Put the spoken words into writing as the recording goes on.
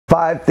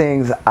5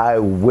 things I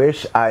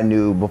wish I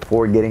knew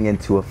before getting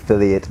into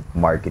affiliate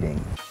marketing.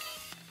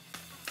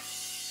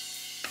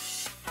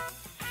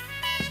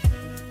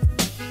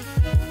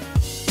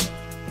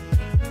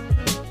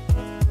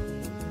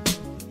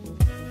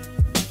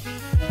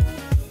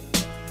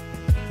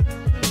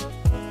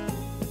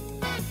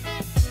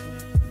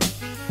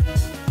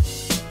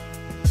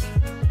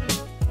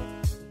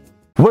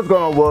 What's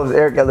going on, Wolves?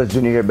 Eric Ellis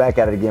Jr. here, back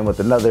at it again with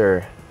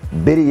another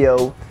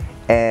video.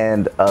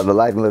 And the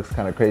lighting looks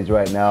kind of crazy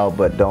right now,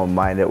 but don't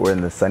mind it. We're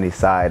in the sunny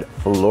side,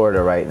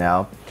 Florida right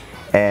now.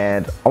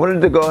 And I wanted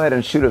to go ahead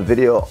and shoot a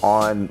video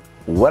on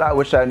what I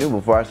wish I knew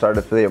before I started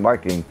affiliate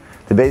marketing,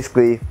 to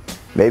basically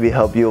maybe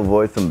help you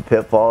avoid some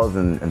pitfalls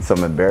and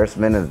some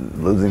embarrassment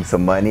and losing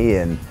some money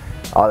and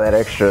all that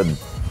extra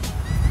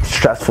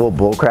stressful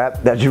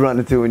bullcrap that you run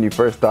into when you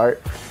first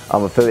start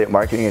affiliate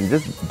marketing and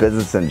just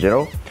business in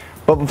general.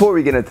 But before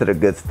we get into the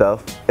good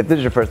stuff, if this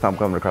is your first time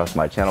coming across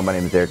my channel, my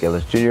name is Eric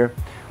Ellis Jr.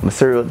 I'm a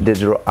serial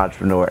digital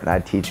entrepreneur and I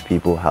teach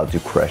people how to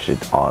crush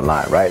it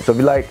online, right? So if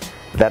you like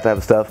that type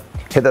of stuff,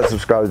 hit that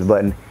subscribe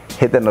button,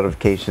 hit that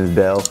notifications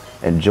bell,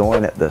 and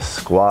join the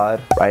squad,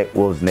 right?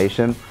 Wolves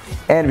Nation.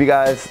 And if you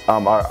guys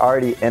are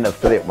already in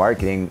affiliate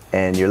marketing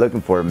and you're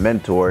looking for a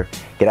mentor,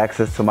 get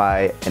access to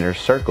my inner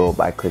circle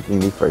by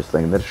clicking the first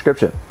link in the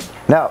description.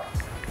 Now,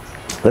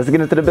 let's get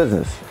into the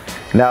business.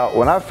 Now,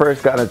 when I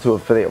first got into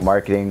affiliate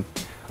marketing,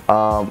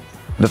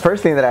 the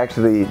first thing that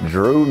actually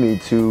drew me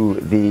to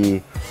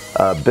the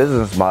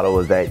business model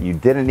was that you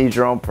didn't need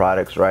your own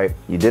products, right?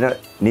 You didn't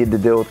need to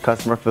deal with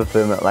customer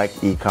fulfillment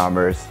like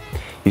e-commerce.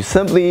 You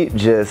simply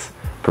just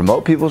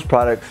promote people's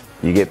products,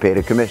 you get paid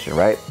a commission,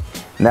 right?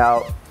 Now,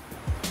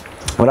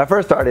 when I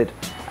first started,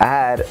 I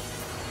had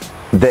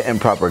the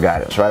improper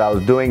guidance, right? I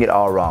was doing it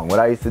all wrong. What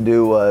I used to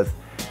do was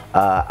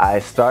I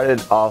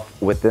started off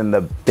within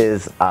the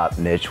biz op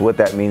niche. What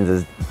that means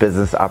is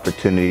business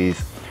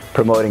opportunities,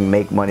 promoting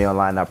make money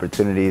online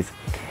opportunities.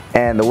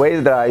 And the way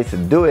that I used to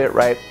do it,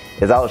 right,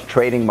 is I was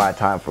trading my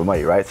time for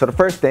money, right? So the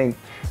first thing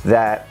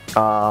that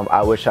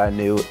I wish I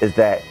knew is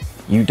that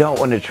you don't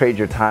want to trade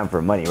your time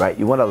for money, right?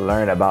 You want to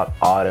learn about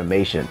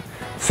automation,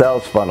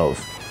 sales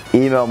funnels,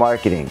 email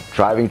marketing,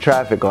 driving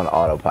traffic on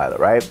autopilot,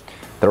 right?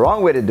 The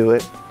wrong way to do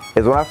it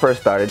is when I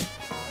first started,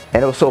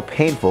 and it was so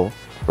painful,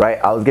 right?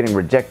 I was getting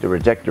rejected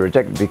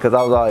because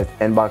I was always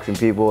inboxing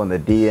people in the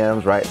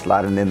DMs, right?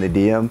 Sliding in the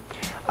DM.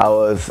 I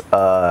was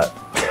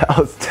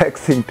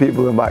texting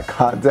people in my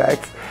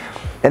contacts,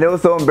 and it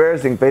was so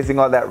embarrassing facing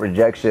all that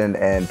rejection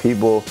and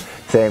people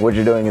saying what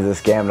you're doing is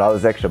a scam and all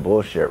this extra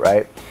bullshit,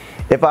 right?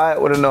 If I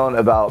would have known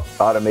about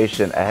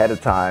automation ahead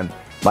of time,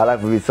 my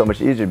life would be so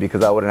much easier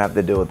because I wouldn't have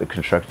to deal with the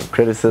constructive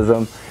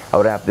criticism. I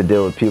wouldn't have to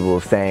deal with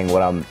people saying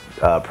what I'm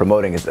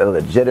promoting is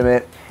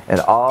illegitimate and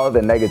all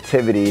the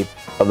negativity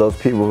of those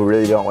people who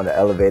really don't want to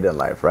elevate in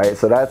life, right?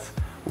 So that's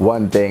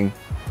one thing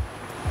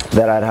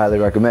that I'd highly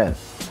recommend.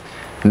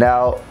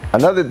 Now,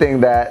 another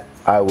thing that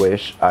I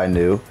wish I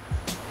knew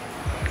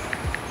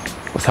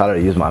was how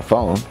to use my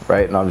phone,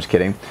 right? No, I'm just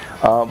kidding.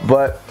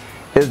 But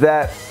is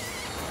that,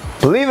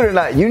 believe it or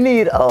not, you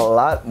need a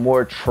lot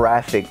more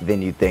traffic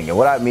than you think. And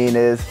what I mean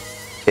is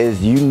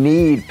you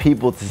need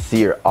people to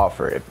see your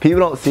offer. If people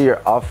don't see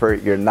your offer,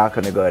 you're not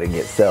going to go ahead and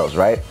get sales,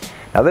 right?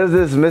 Now, there's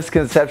this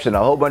misconception. A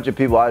whole bunch of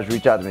people always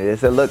reach out to me. They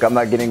said, look, I'm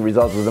not getting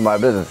results within my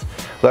business.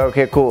 Like,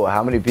 okay, cool.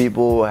 How many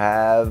people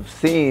have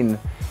seen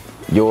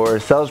your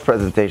sales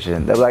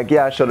presentation? They're like,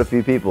 yeah, I showed a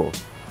few people.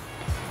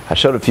 I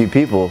showed a few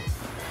people.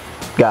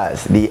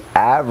 Guys, the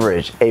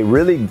average, a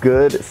really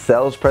good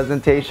sales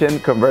presentation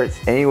converts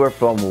anywhere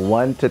from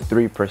 1 to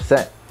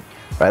 3%.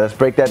 Right, let's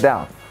break that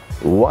down.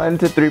 1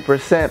 to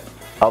 3%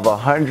 of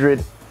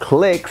 100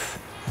 clicks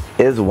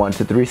is 1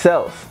 to 3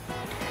 sales.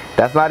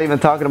 That's not even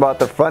talking about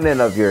the front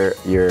end of your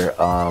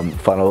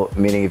funnel,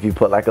 meaning if you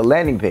put like a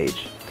landing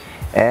page.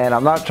 And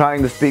I'm not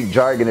trying to speak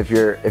jargon if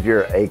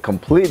you're a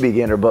complete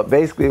beginner, but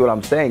basically what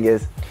I'm saying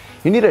is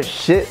you need a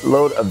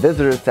shitload of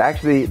visitors to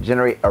actually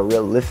generate a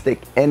realistic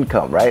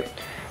income, right?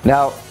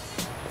 Now,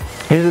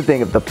 here's the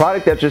thing. If the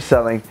product that you're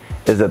selling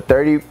is a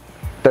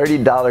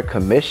 $30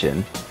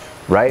 commission,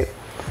 right?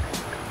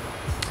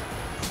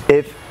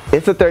 If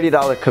it's a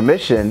 $30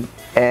 commission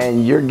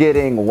and you're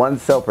getting 1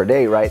 sale per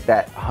day, right?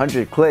 That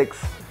 100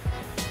 clicks,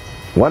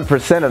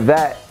 1% of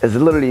that is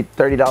literally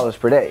 $30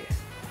 per day.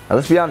 Now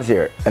let's be honest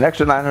here, an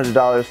extra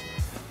 $900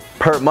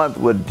 per month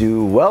would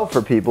do well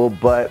for people,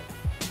 but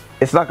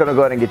it's not gonna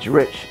go ahead and get you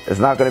rich. It's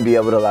not gonna be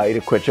able to allow you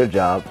to quit your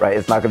job, right?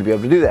 It's not gonna be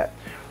able to do that.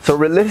 So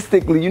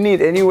realistically, you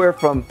need anywhere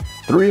from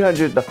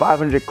 300 to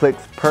 500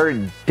 clicks per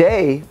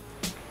day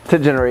to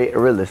generate a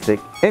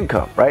realistic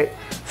income, right?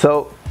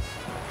 So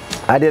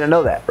I didn't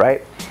know that,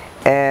 right?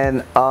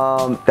 And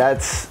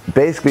that's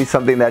basically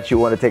something that you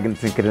want to take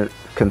into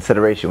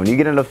consideration. When you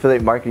get into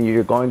affiliate marketing,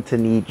 you're going to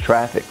need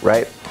traffic,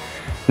 right?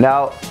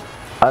 Now,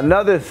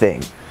 another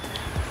thing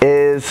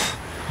is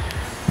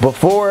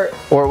before,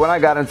 or when I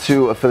got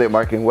into affiliate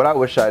marketing, what I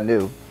wish I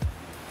knew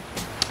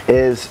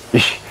is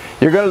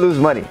you're gonna lose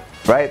money,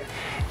 right?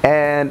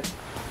 And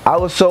I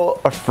was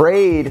so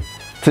afraid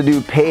to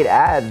do paid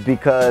ads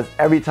because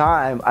every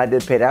time I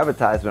did paid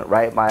advertisement,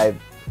 right,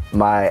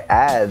 my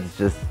ads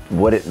just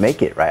wouldn't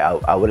make it, right?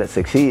 I wouldn't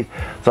succeed.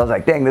 So I was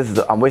like, dang,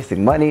 I'm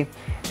wasting money.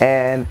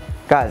 And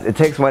guys, it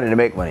takes money to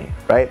make money,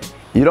 right?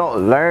 You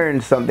don't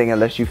learn something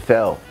unless you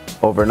fail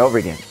over and over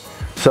again.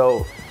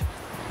 So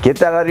get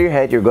that out of your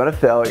head. You're gonna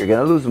fail, you're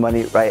gonna lose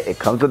money, right? It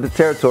comes with the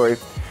territory,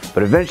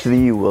 but eventually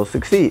you will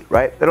succeed,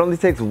 right? It only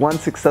takes one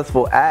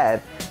successful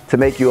ad to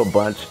make you a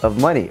bunch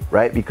of money,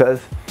 right? Because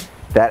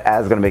that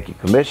ad is gonna make you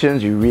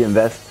commissions, you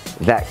reinvest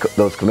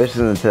those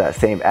commissions into that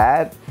same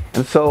ad,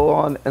 and so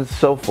on and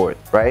so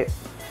forth, right?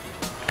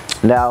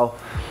 Now,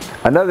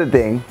 another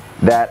thing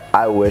that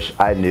I wish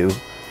I knew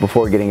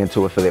before getting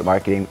into affiliate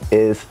marketing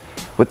is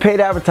with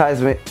paid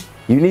advertisement,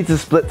 you need to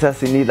split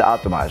test, you need to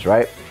optimize,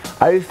 right?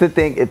 I used to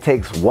think it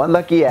takes one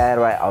lucky ad,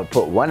 right? I would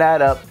put one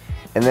ad up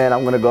and then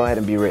I'm gonna go ahead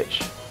and be rich.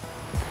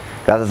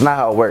 Guys, that's not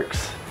how it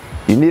works.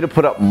 You need to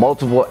put up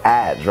multiple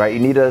ads, right? You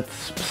need to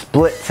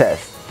split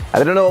test.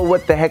 I don't know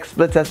what the heck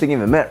split testing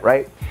even meant,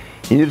 right?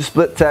 You need to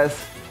split test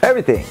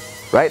everything,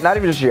 right? Not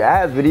even just your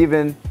ads, but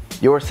even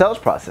your sales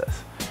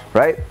process,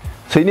 right?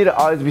 So you need to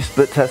always be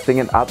split testing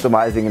and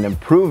optimizing and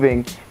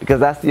improving, because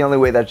that's the only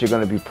way that you're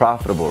going to be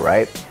profitable,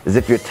 right? Is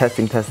if you're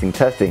testing.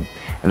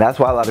 And that's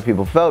why a lot of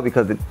people fail,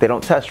 because they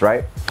don't test,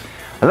 right?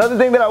 Another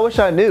thing that I wish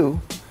I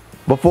knew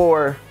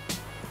before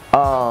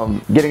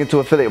getting into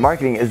affiliate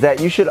marketing is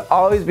that you should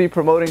always be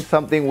promoting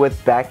something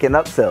with back-end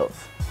upsells.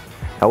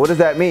 Now, what does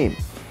that mean?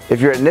 If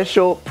your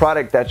initial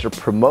product that you're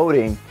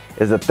promoting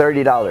is a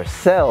 $30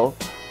 sale,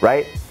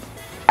 right?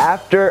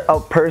 After a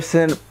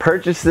person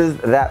purchases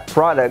that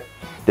product,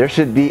 there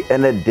should be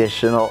an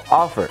additional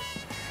offer.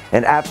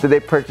 And after they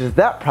purchase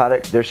that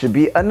product, there should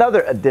be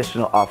another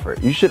additional offer.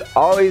 You should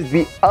always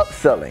be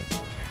upselling,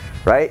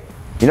 right?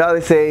 You know how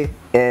they say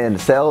in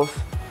sales,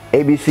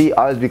 ABC,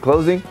 always be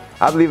closing?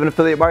 I believe in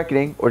affiliate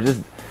marketing or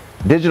just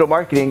digital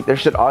marketing, there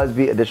should always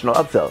be additional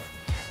upsells.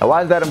 Now,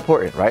 why is that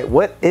important, right?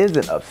 What is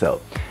an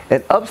upsell?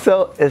 An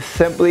upsell is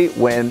simply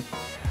when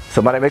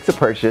somebody makes a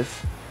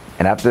purchase,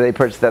 and after they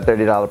purchase that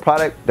 $30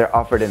 product, they're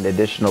offered an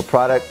additional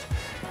product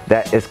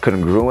that is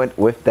congruent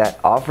with that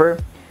offer.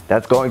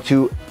 That's going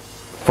to,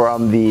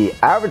 from the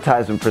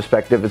advertisement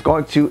perspective, is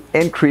going to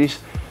increase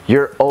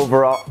your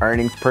overall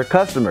earnings per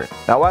customer.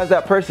 Now, why is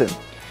that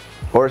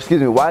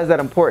why is that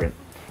important?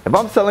 If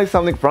I'm selling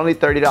something for only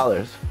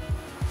 $30,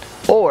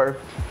 or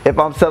if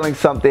I'm selling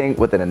something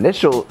with an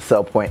initial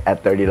sell point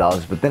at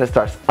 $30, but then it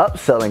starts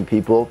upselling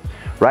people,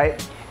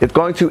 right? It's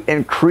going to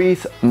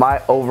increase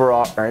my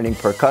overall earning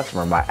per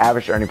customer. My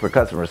average earning per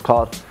customer is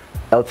called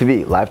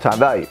LTV, lifetime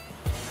value.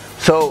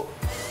 So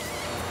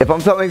if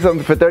I'm selling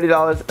something for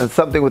 $30 and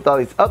something with all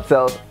these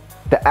upsells,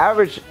 the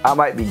average I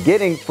might be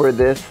getting for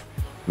this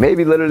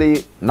maybe literally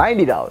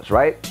 $90,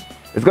 right?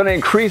 It's going to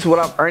increase what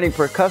I'm earning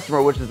per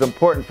customer, which is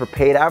important for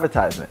paid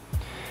advertisement.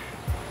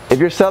 If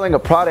you're selling a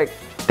product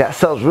that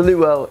sells really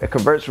well, it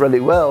converts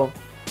really well,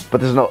 but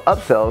there's no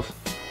upsells,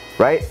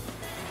 right?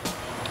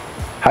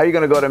 How are you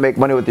going to go to make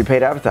money with your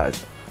paid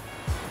advertising?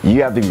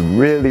 You have to be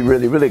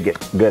really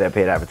good at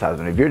paid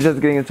advertisement. If you're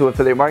just getting into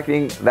affiliate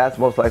marketing, that's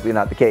most likely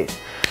not the case.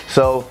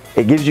 So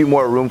it gives you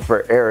more room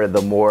for error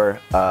the more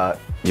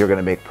you're going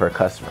to make per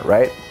customer,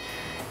 right?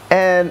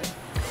 And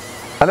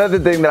another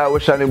thing that I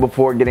wish I knew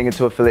before getting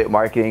into affiliate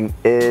marketing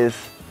is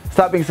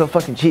stop being so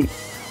fucking cheap,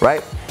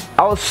 right?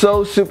 I was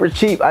so super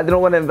cheap. I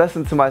didn't want to invest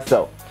into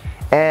myself.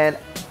 And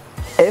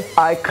if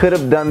I could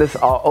have done this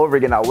all over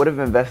again, I would have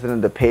invested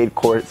in the paid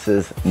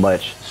courses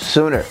much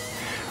sooner,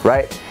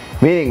 right?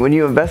 Meaning when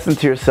you invest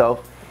into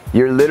yourself,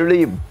 you're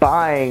literally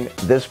buying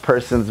this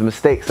person's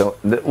mistakes. So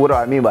what do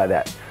I mean by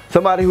that?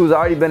 Somebody who's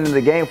already been in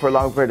the game for a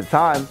long period of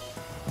time,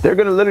 they're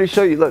going to literally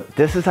show you, look,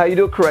 this is how you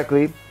do it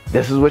correctly.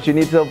 This is what you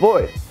need to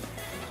avoid.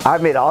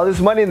 I've made all this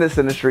money in this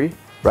industry,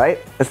 right?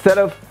 Instead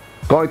of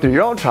going through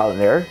your own trial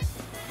and error,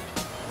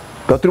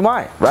 go through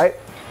mine, right?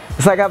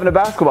 It's like having a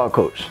basketball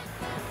coach.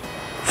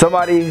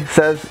 Somebody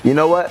says, you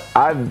know what?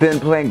 I've been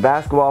playing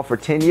basketball for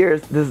 10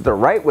 years. This is the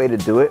right way to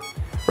do it,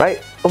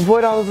 right?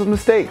 Avoid all those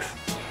mistakes.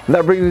 And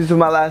that brings me to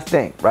my last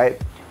thing,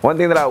 right? One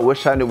thing that I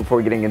wish I knew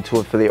before getting into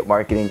affiliate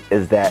marketing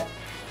is that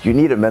you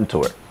need a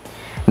mentor.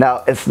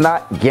 Now, it's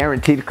not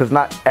guaranteed because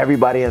not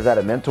everybody has had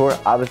a mentor.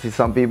 Obviously,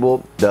 some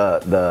people,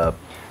 the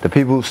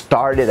people who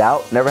started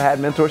out never had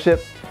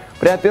mentorship.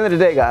 But at the end of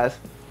the day, guys,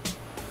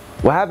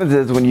 what happens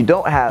is when you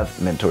don't have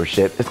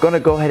mentorship, it's going to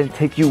go ahead and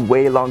take you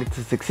way longer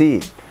to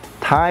succeed.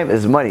 Time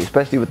is money,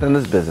 especially within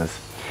this business.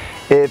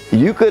 If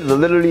you could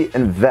literally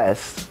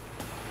invest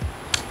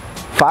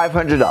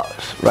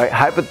 $500, right?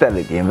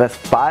 Hypothetically,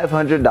 invest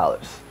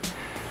 $500,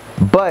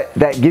 but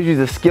that gives you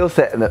the skill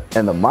set and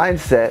the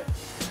mindset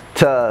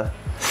to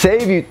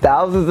save you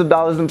thousands of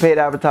dollars in paid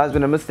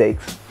advertisement and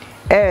mistakes,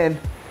 and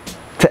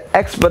to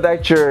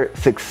expedite your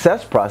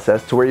success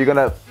process to where you're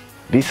gonna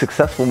be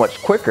successful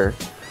much quicker,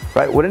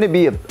 right? Wouldn't it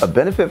be a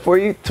benefit for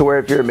you to where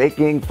if you're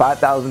making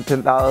 $5,000,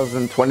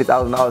 $10,000,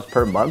 $20,000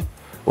 per month,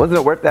 wasn't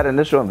it worth that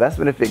initial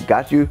investment if it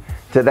got you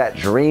to that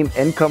dream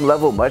income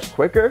level much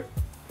quicker?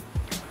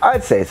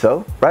 I'd say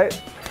so,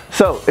 right?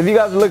 So if you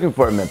guys are looking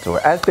for a mentor,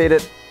 as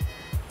stated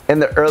in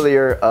the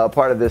earlier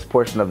part of this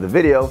portion of the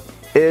video,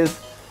 is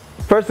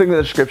first link in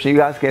the description. You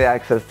guys get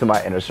access to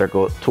my inner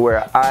circle, to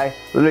where I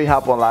literally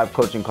hop on live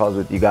coaching calls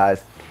with you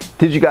guys,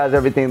 teach you guys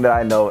everything that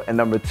I know, and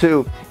number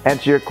two,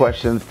 answer your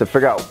questions to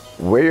figure out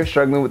where you're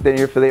struggling within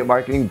your affiliate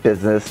marketing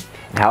business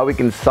and how we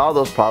can solve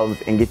those problems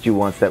and get you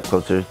one step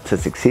closer to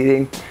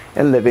succeeding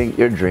and living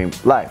your dream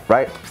life,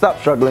 right? Stop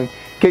struggling,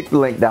 click the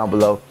link down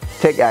below,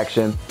 take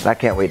action, and I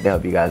can't wait to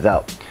help you guys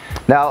out.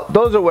 Now,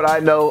 those are what I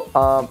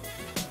know.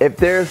 If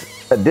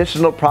there's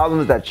additional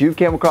problems that you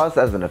came across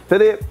as an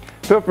affiliate,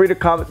 feel free to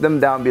comment them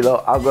down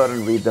below. I'll go ahead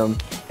and read them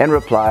and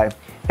reply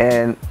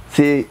and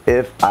see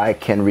if I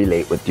can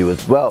relate with you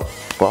as well.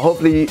 But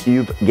hopefully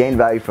you've gained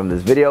value from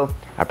this video.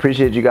 I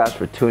appreciate you guys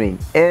for tuning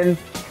in.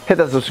 Hit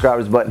that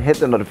subscribers button, hit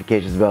the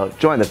notifications bell,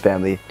 join the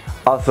family.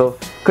 Also,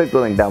 click the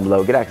link down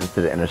below, get access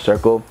to the inner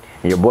circle,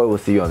 and your boy will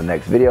see you on the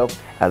next video.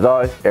 As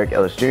always, Eric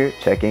Ellis Jr.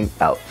 checking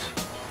out.